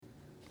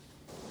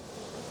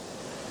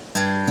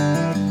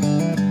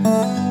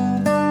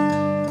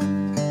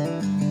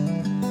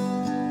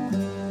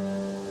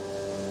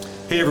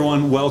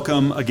everyone.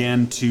 Welcome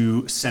again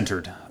to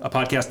Centered, a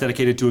podcast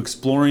dedicated to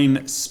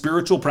exploring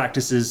spiritual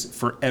practices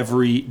for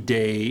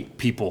everyday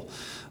people.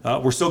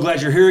 We're so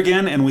glad you're here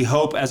again, and we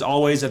hope, as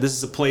always, that this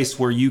is a place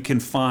where you can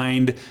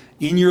find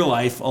in your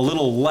life a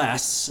little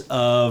less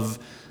of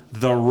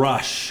the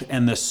rush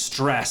and the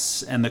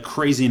stress and the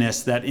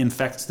craziness that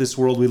infects this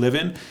world we live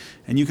in,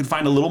 and you can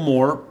find a little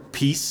more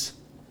peace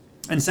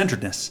and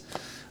centeredness.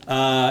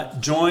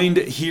 Joined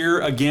here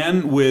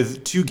again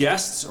with two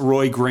guests,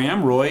 Roy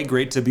Graham. Roy,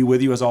 great to be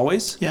with you as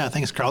always. Yeah,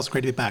 thanks, Carl. It's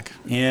great to be back.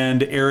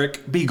 And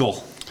Eric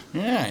Beagle.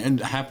 Yeah, and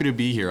happy to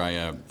be here.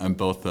 I'm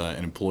both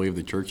an employee of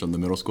the church. I'm the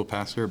middle school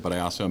pastor, but I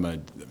also am a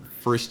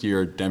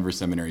first-year Denver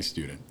Seminary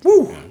student.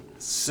 Woo! Yeah.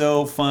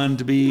 So fun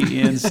to be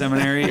in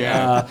seminary.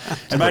 Yeah.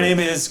 And my name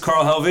is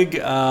Carl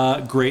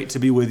Helvig. Great to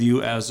be with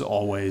you as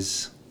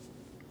always.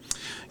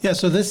 Yeah,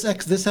 so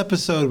this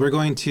episode, we're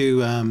going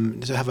to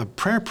have a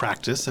prayer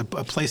practice, a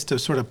place to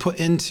sort of put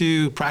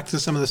into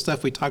practice some of the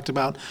stuff we talked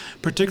about,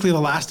 particularly the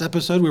last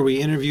episode where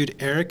we interviewed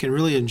Eric and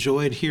really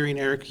enjoyed hearing,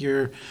 Eric,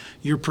 your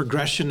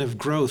progression of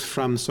growth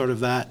from sort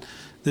of that,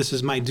 this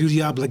is my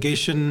duty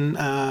obligation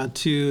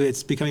to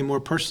it's becoming more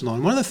personal.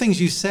 And one of the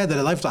things you said that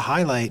I'd like to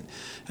highlight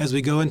as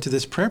we go into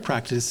this prayer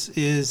practice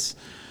is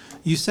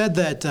you said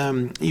that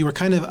you were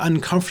kind of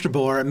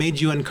uncomfortable, or it made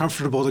you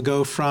uncomfortable to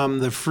go from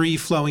the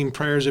free-flowing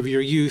prayers of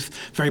your youth,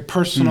 very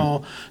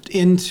personal,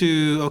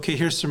 into, okay,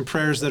 here's some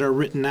prayers that are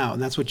written out.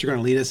 And that's what you're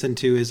going to lead us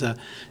into is a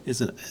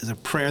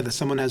prayer that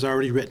someone has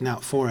already written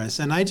out for us.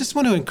 And I just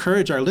want to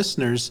encourage our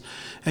listeners,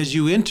 as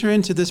you enter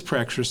into this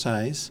prayer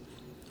exercise,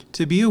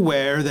 to be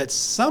aware that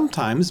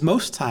sometimes,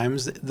 most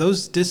times,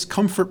 those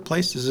discomfort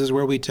places is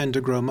where we tend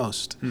to grow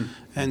most.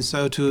 And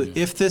so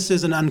if this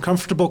is an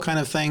uncomfortable kind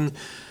of thing,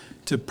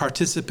 to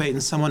participate in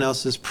someone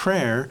else's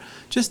prayer,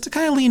 just to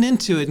kind of lean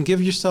into it and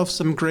give yourself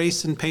some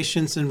grace and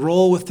patience and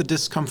roll with the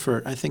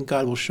discomfort. I think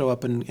God will show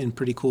up in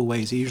pretty cool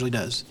ways. He usually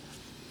does.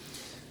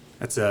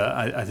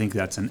 I think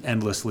that's an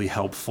endlessly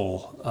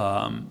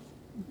helpful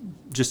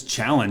just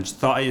challenge,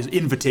 thought,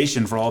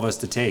 invitation for all of us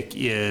to take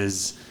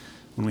is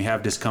when we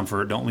have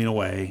discomfort, don't lean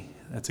away.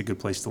 That's a good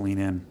place to lean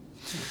in.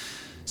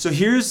 So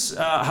here's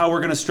how we're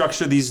going to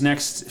structure these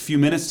next few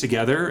minutes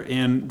together.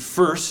 And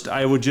first,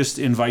 I would just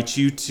invite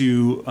you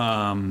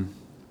to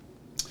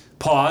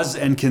pause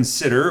and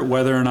consider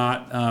whether or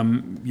not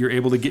you're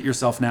able to get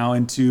yourself now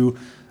into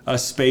a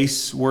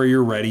space where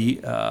you're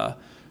ready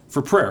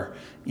for prayer.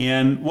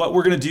 And what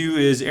we're going to do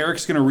is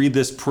Eric's going to read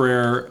this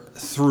prayer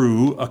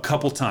through a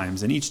couple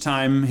times. And each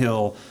time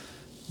he'll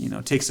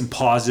take some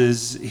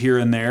pauses here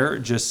and there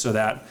just so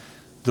that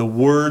the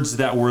words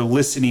that we're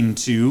listening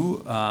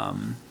to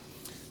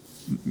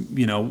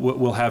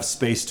we'll have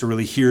space to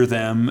really hear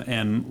them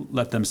and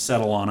let them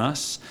settle on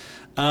us.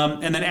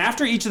 And then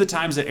after each of the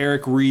times that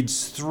Eric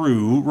reads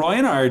through, Roy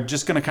and I are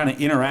just going to kind of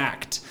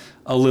interact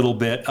a little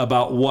bit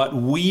about what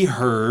we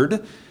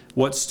heard,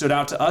 what stood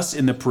out to us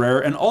in the prayer,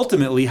 and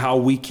ultimately how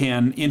we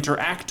can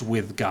interact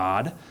with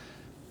God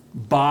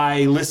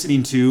by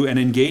listening to and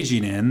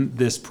engaging in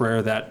this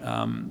prayer that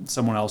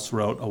someone else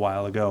wrote a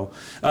while ago.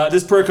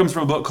 This prayer comes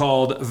from a book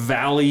called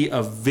Valley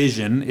of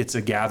Vision. It's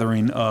a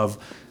gathering of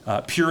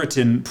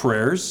Puritan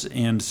prayers,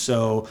 and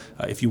so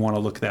if you want to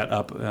look that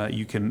up,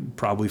 you can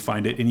probably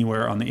find it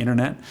anywhere on the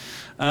internet.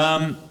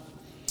 The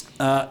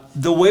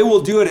way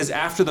we'll do it is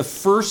after the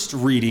first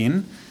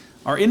reading.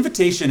 Our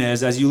invitation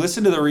is, as you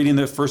listen to the reading,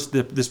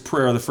 this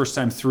prayer the first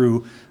time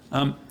through,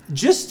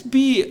 just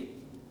be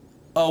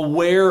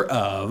aware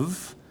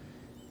of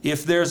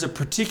if there's a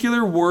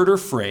particular word or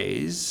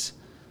phrase,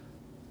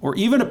 or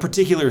even a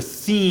particular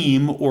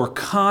theme or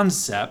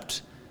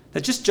concept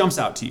that just jumps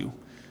out to you.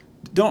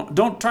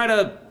 Don't try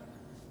to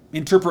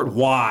interpret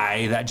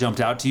why that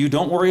jumped out to you.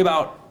 Don't worry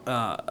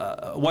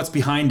about what's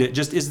behind it.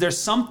 Just, is there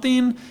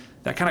something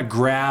that kind of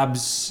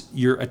grabs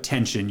your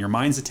attention, your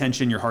mind's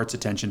attention, your heart's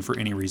attention for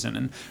any reason?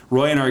 And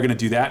Roy and I are going to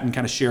do that and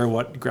kind of share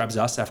what grabs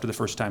us after the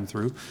first time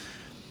through.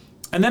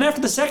 And then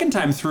after the second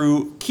time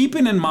through,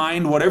 keeping in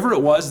mind whatever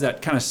it was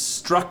that kind of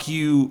struck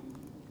you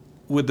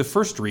with the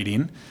first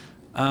reading,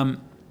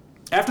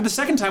 after the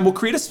second time, we'll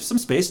create some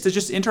space to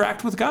just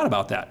interact with God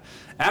about that.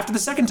 After the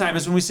second time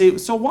is when we say,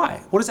 so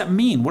why? What does that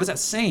mean? What is that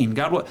saying?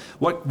 God,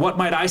 what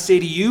might I say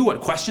to you? What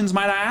questions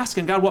might I ask?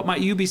 And God, what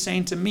might you be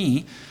saying to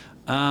me?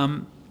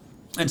 And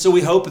so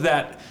we hope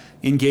that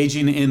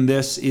engaging in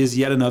this is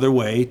yet another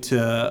way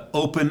to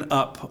open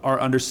up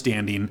our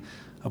understanding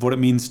of what it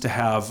means to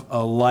have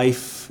a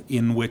life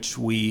in which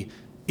we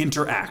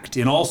interact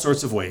in all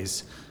sorts of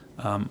ways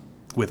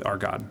with our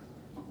God.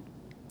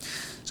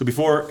 So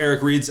before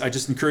Eric reads, I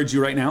just encourage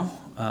you right now,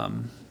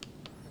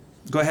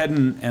 go ahead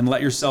and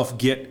let yourself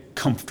get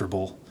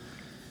comfortable.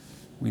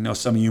 We know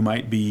some of you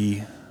might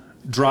be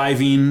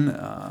driving,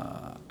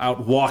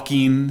 out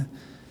walking,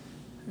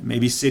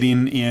 maybe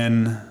sitting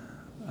in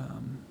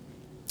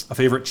a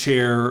favorite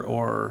chair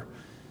or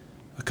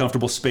a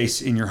comfortable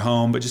space in your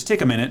home, but just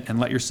take a minute and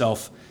let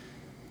yourself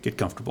get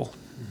comfortable.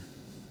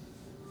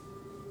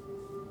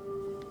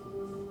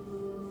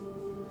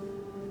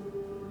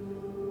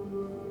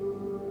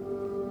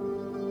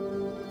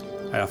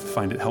 I often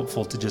find it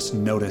helpful to just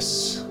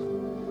notice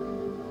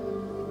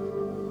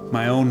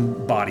my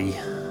own body.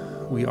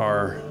 We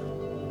are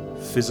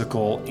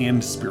physical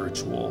and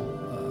spiritual,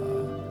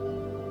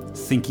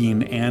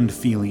 thinking and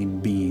feeling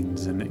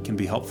beings, and it can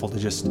be helpful to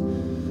just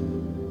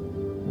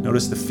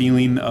notice the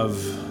feeling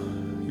of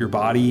your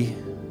body,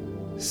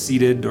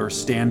 seated or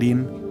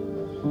standing.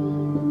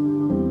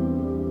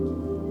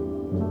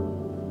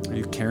 Are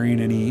you carrying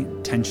any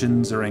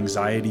tensions or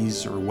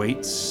anxieties or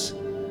weights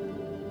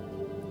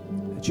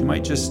that you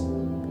might just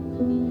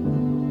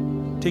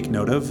take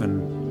note of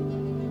and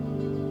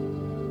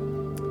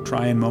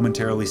try and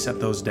momentarily set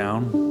those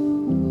down?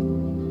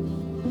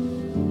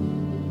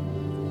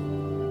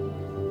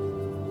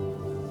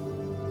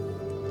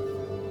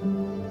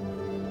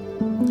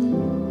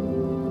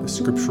 The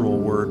scriptural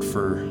word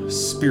for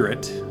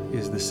spirit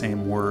is the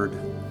same word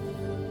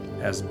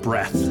as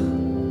breath.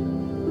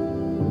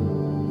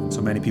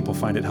 So many people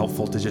find it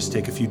helpful to just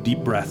take a few deep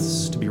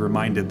breaths to be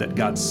reminded that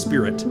God's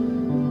Spirit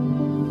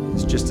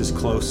is just as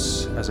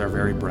close as our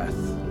very breath.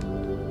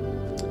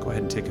 Go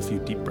ahead and take a few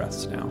deep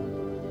breaths now.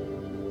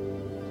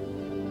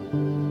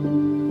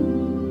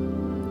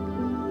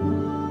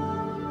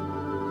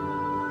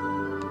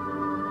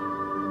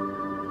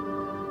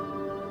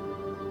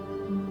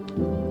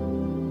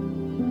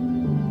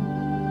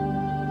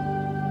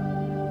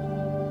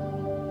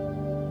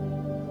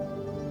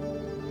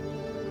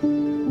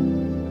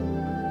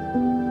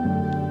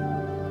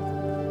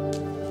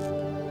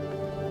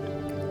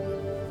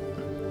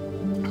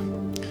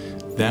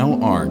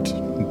 Thou art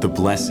the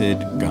blessed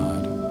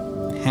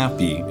God,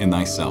 happy in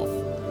thyself,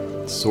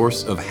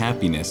 source of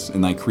happiness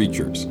in thy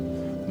creatures,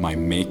 my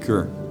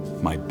maker,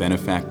 my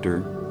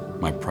benefactor,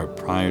 my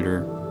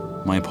proprietor,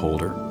 my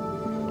upholder.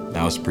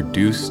 Thou hast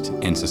produced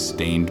and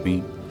sustained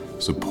me,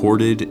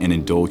 supported and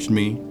indulged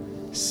me,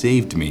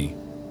 saved me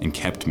and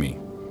kept me.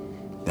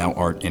 Thou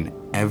art in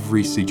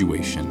every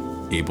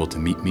situation able to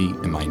meet me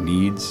in my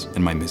needs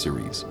and my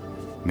miseries.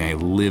 May I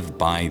live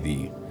by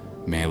thee.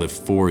 May I live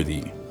for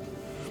thee.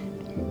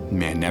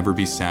 May I never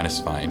be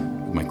satisfied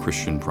with my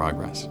Christian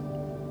progress.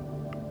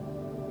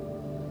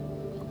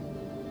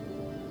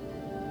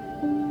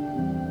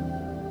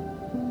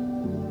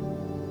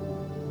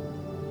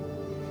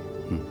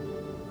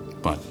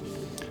 But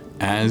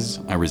as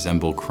I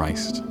resemble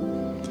Christ,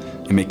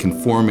 and may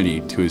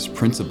conformity to his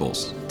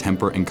principles,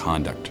 temper, and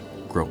conduct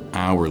grow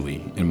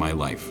hourly in my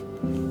life,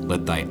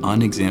 let thy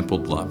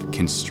unexampled love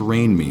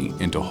constrain me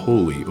into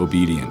holy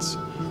obedience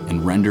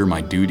and render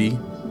my duty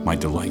my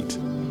delight.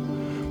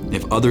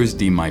 If others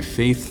deem my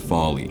faith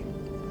folly,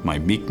 my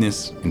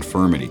meekness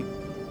infirmity,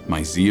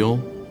 my zeal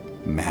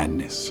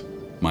madness,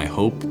 my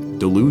hope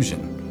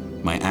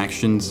delusion, my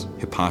actions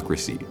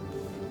hypocrisy,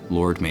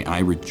 Lord, may I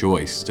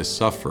rejoice to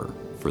suffer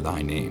for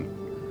thy name.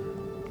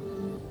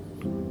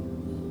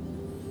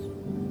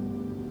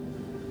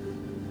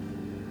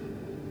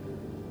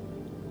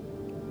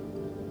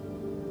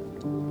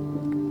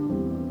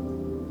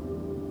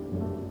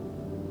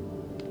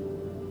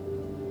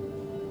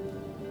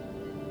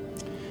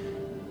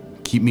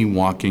 Keep me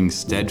walking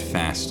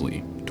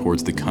steadfastly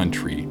towards the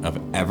country of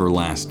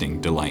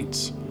everlasting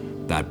delights,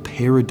 that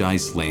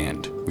paradise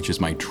land which is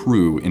my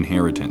true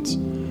inheritance.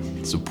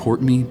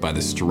 Support me by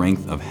the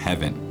strength of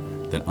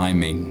heaven, that I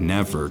may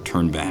never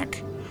turn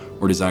back,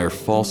 or desire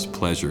false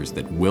pleasures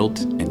that wilt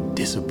and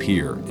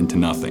disappear into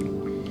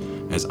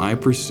nothing. As I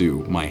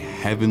pursue my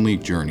heavenly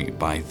journey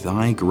by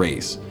thy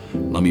grace,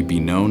 let me be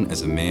known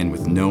as a man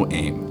with no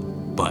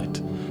aim,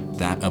 but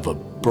that of a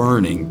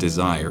burning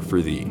desire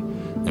for thee,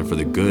 and for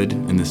the good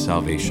and the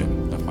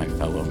salvation of my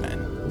fellow men.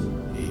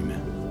 Amen.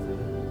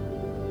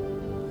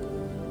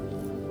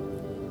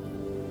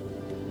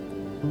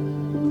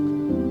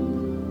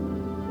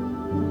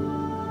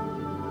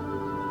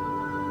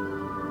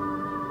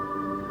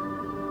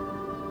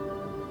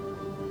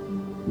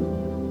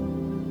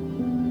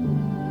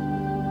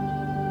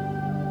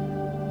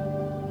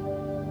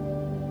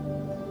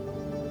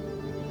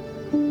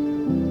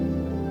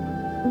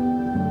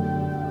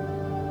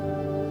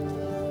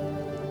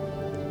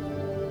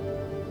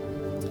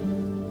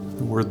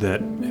 Word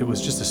that it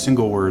was just a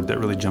single word that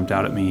really jumped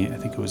out at me. I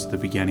think it was the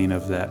beginning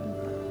of that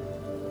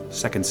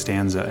second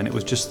stanza, and it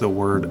was just the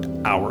word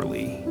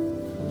hourly.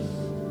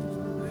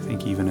 I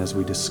think even as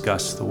we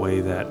discuss the way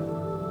that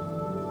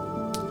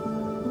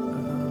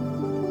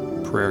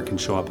prayer can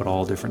show up at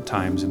all different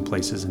times and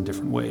places in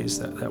different ways,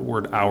 that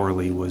word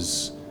hourly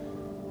was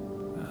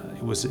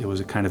it was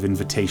a kind of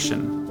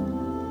invitation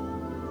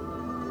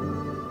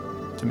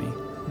to me.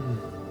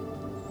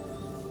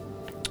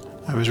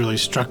 I was really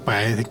struck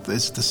by, I think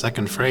it's the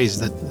second phrase,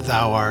 that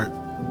thou art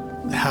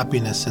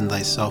happiness in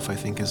thyself, I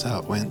think is how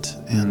it went.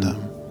 And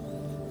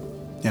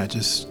it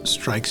just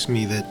strikes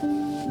me that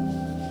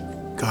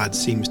God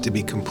seems to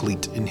be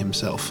complete in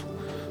himself.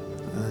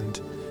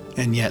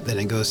 And yet then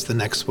it goes to the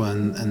next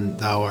one, and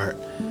thou art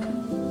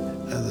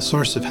the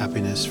source of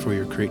happiness for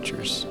your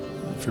creatures,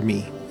 for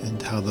me,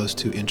 and how those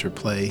two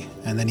interplay.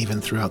 And then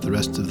even throughout the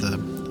rest of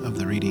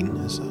the reading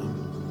is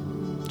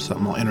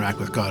something I'll interact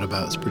with God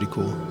about. It's pretty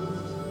cool.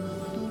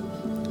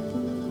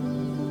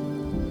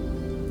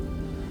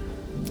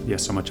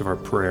 Yes, so much of our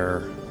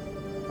prayer,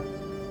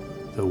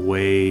 the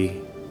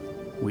way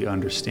we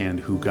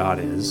understand who God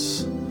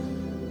is,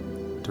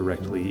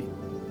 directly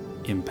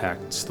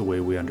impacts the way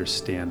we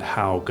understand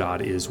how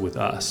God is with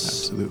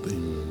us. Absolutely.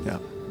 Yeah.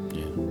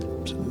 Yeah.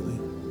 Absolutely.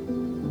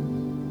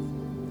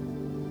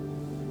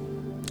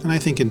 And I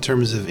think in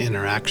terms of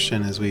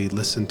interaction, as we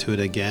listen to it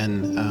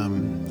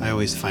again, I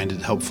always find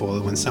it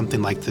helpful when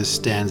something like this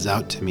stands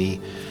out to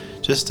me,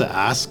 just to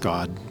ask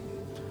God,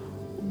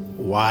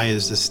 why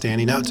is this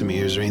standing out to me?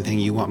 Is there anything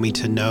you want me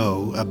to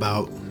know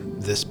about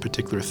this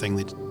particular thing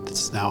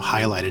that's now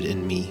highlighted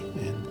in me?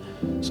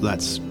 And so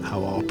that's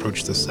how I'll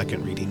approach the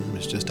second reading,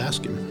 is just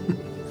ask him.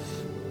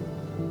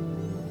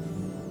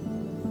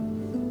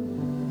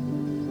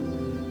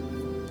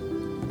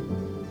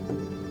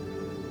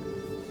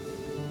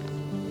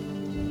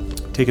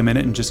 Take a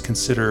minute and just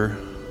consider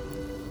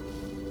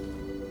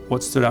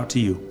what stood out to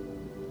you.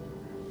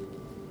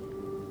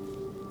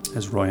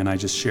 As Roy and I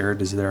just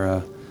shared, is there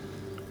a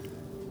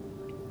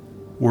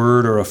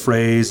word or a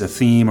phrase, a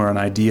theme or an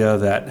idea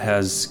that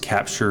has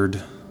captured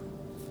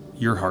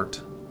your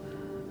heart?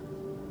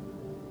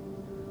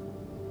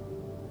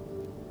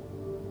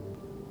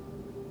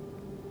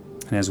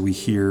 And as we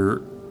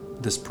hear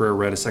this prayer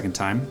read a second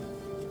time,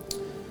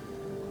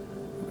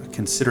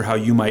 consider how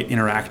you might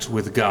interact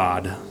with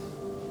God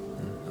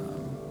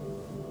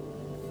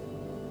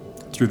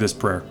through this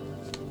prayer.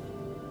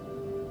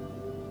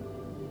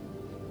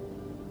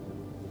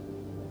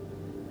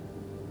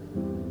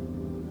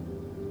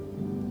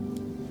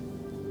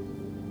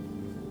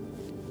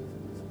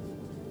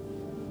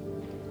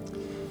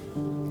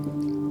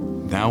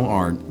 Thou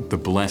art the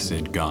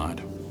blessed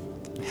God,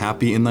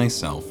 happy in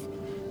thyself,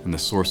 and the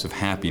source of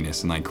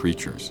happiness in thy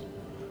creatures.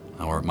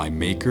 Thou art my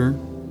maker,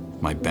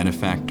 my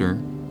benefactor,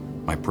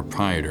 my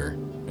proprietor,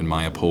 and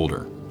my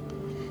upholder.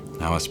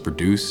 Thou hast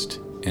produced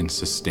and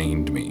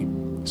sustained me,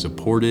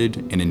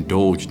 supported and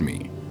indulged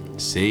me,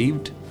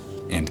 saved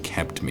and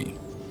kept me.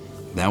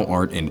 Thou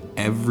art in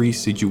every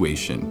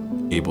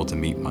situation able to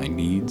meet my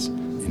needs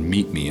and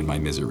meet me in my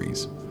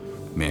miseries.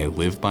 May I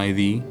live by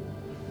thee,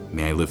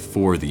 may I live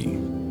for thee,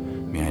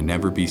 may I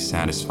never be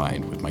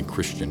satisfied with my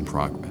Christian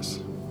progress.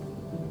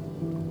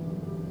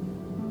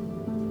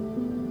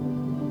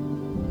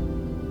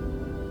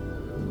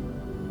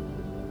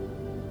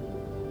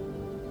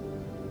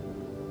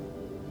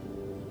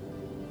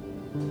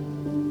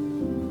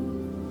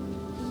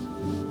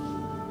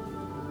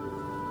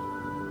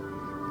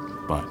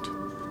 But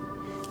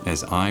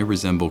as I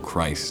resemble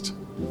Christ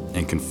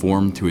and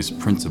conform to his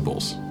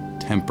principles,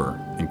 temper,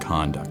 and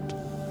conduct,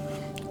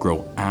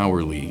 grow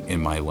hourly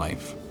in my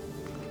life.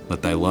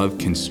 Let thy love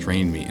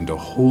constrain me into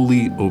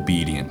holy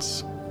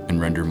obedience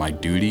and render my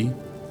duty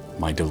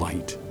my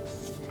delight.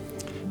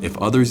 If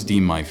others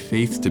deem my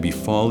faith to be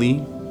folly,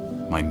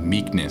 my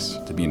meekness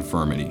to be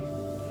infirmity,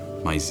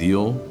 my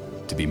zeal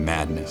to be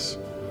madness,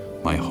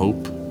 my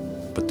hope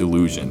but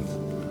delusion,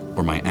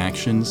 or my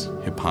actions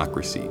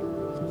hypocrisy,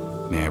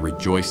 may I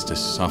rejoice to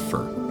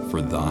suffer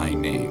for thy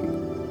name.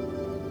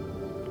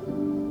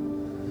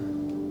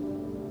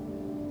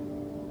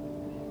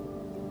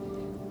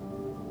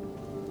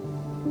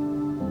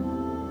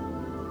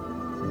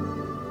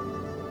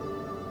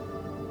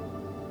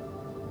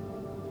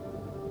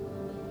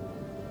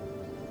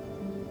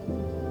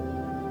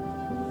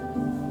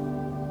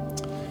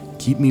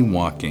 Keep me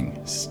walking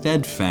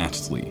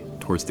steadfastly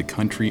towards the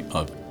country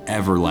of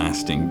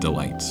everlasting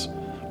delights,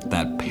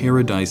 that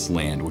paradise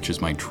land which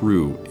is my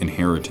true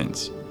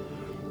inheritance.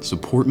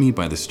 Support me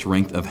by the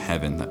strength of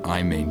heaven, that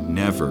I may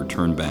never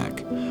turn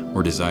back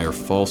or desire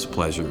false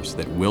pleasures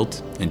that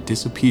wilt and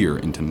disappear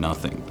into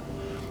nothing.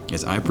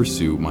 As I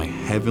pursue my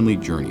heavenly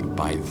journey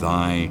by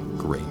thy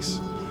grace,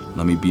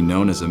 let me be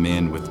known as a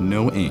man with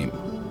no aim,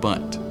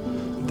 but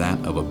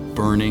that of a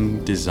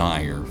burning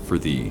desire for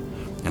thee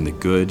and the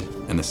good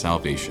and the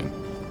salvation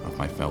of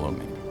my fellow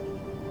man.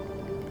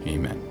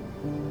 Amen.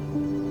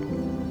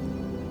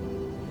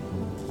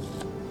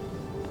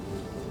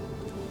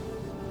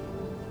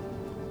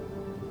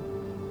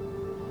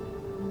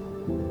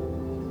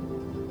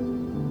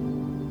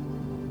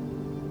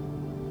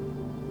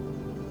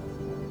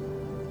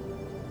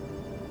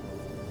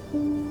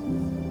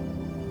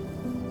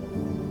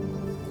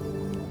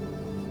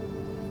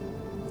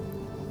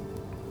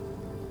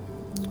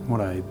 What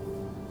I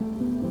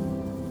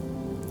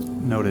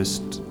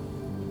noticed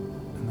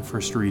in the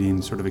first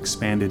reading sort of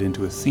expanded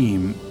into a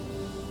theme.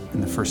 In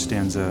the first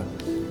stanza,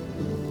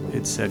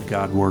 it said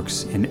God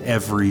works in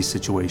every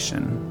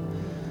situation.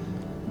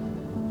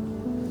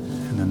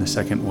 And then the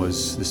second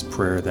was this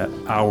prayer that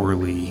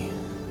hourly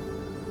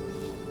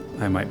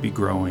I might be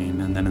growing.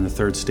 And then in the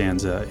third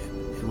stanza,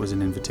 it was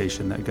an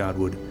invitation that God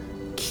would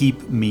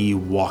keep me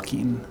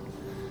walking.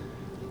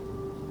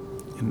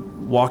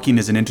 And walking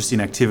is an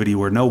interesting activity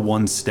where no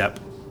one step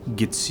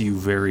gets you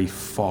very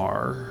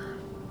far.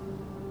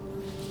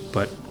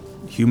 But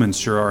humans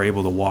sure are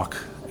able to walk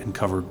and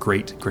cover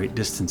great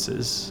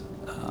distances.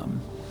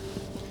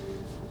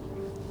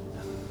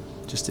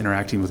 Just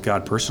interacting with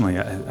God personally,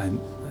 I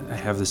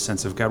have this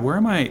sense of, God, where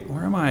am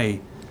I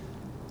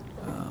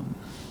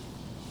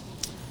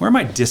Where am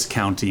I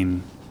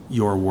discounting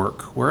your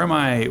work? What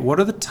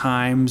are the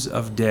times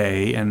of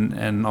day,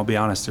 and I'll be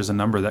honest, there's a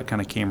number that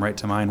kind of came right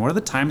to mind. What are the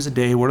times of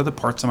day, what are the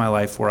parts of my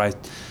life where I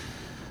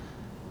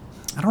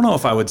don't know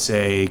if I would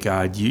say,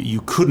 God,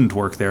 you couldn't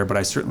work there, but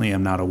I certainly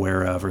am not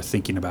aware of or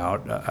thinking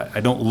about.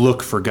 I don't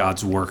look for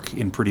God's work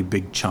in pretty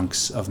big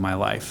chunks of my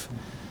life.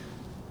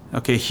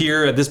 Okay,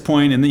 here at this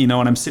point, and when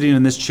I'm sitting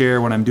in this chair,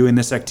 when I'm doing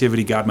this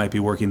activity, God might be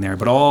working there,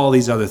 but all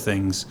these other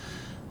things.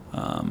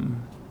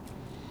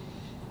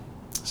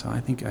 So I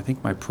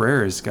think my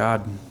prayer is,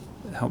 God,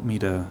 help me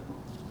to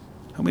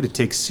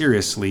take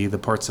seriously the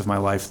parts of my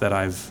life that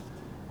I've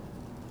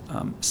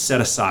set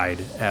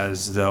aside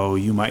as though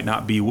you might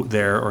not be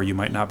there or you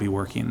might not be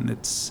working.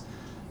 It's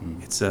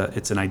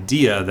an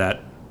idea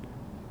that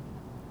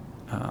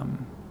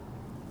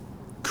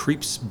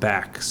creeps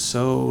back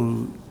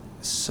so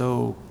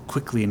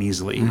quickly and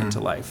easily into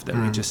life that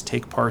we just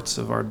take parts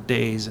of our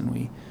days and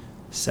we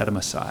set them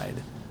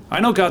aside.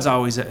 I know God's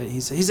always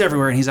he's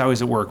everywhere and he's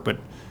always at work, but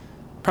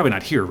probably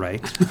not here,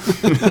 right?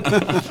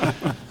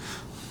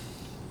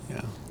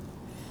 Yeah.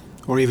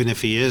 Or even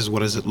if he is,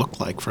 what does it look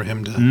like for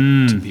him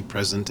to be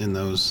present in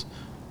those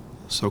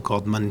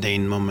so-called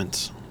mundane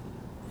moments?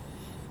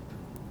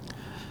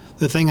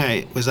 The thing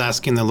I was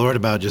asking the Lord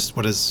about, just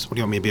what do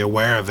you want me to be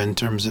aware of in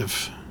terms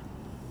of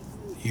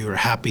you are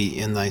happy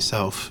in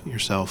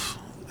yourself.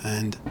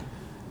 And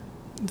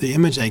the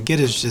image I get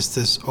is just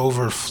this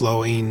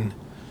overflowing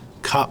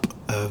cup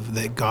of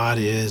that God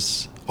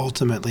is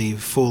ultimately,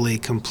 fully,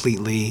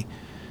 completely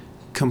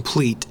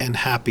complete and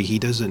happy. He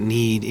doesn't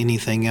need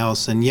anything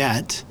else, and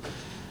yet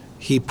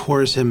he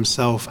pours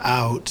himself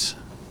out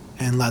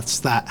and lets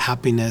that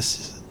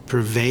happiness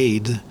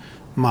pervade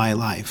my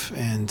life.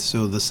 And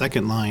so the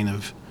second line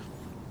of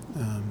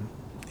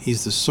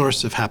he's the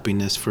source of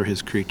happiness for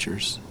his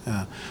creatures,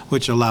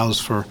 which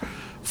allows for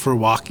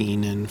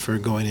walking and for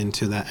going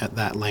into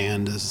that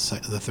land, as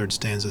the third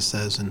stanza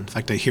says. And in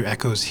fact, I hear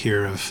echoes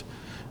here of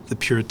the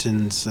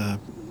Puritans'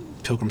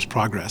 Pilgrim's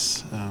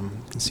Progress. You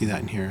can see that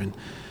in here. And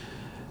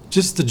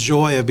just the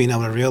joy of being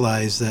able to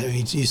realize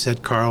that, you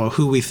said, Carl,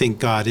 who we think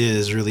God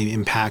is really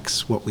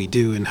impacts what we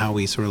do and how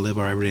we sort of live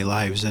our everyday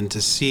lives. And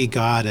to see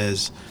God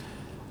as,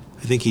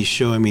 I think he's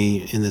showing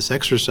me in this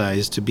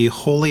exercise, to be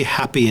wholly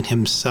happy in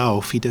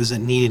himself. He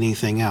doesn't need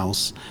anything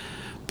else,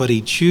 but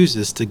he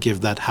chooses to give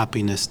that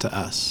happiness to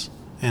us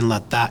and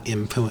let that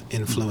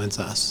influence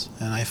us.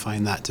 And I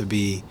find that to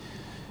be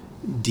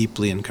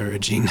deeply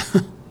encouraging.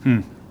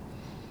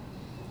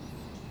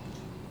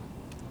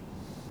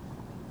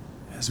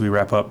 As we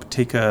wrap up,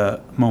 take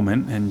a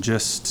moment and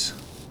just,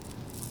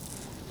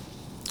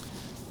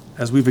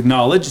 as we've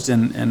acknowledged,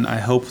 and I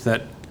hope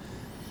that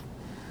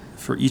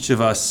for each of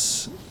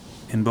us,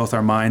 in both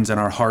our minds and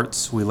our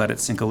hearts, we let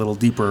it sink a little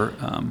deeper,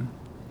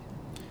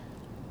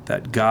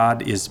 that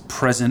God is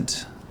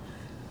present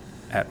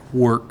at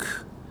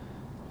work,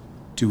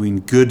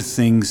 doing good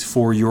things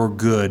for your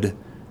good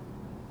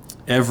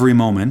every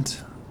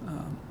moment.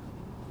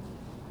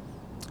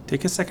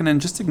 Take a second and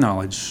just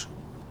acknowledge,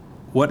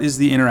 what is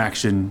the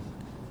interaction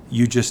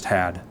you just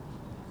had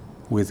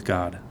with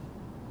God?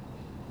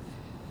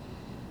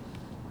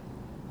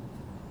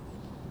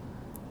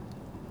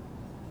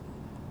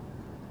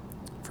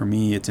 For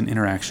me, it's an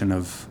interaction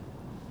of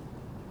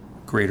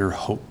greater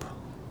hope.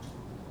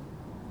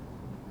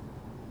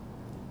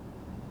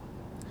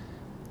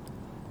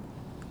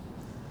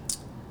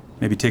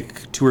 Maybe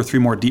take 2 or 3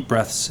 more deep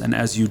breaths, and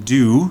as you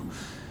do,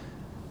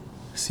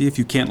 see if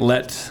you can't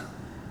let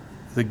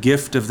the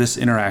gift of this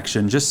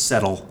interaction just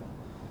settle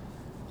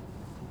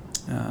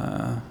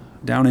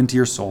down into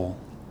your soul.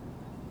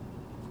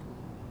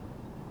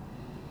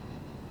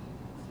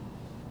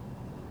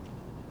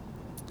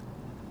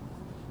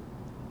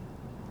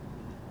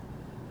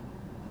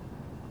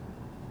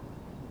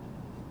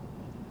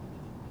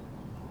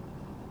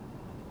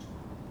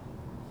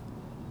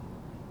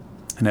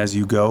 And as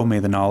you go, may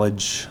the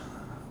knowledge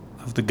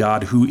of the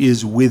God who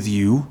is with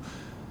you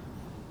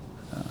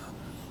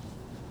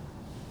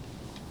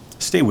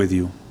stay with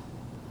you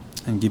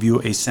and give you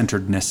a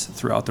centeredness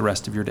throughout the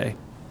rest of your day.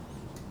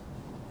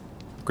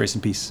 Grace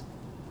and peace.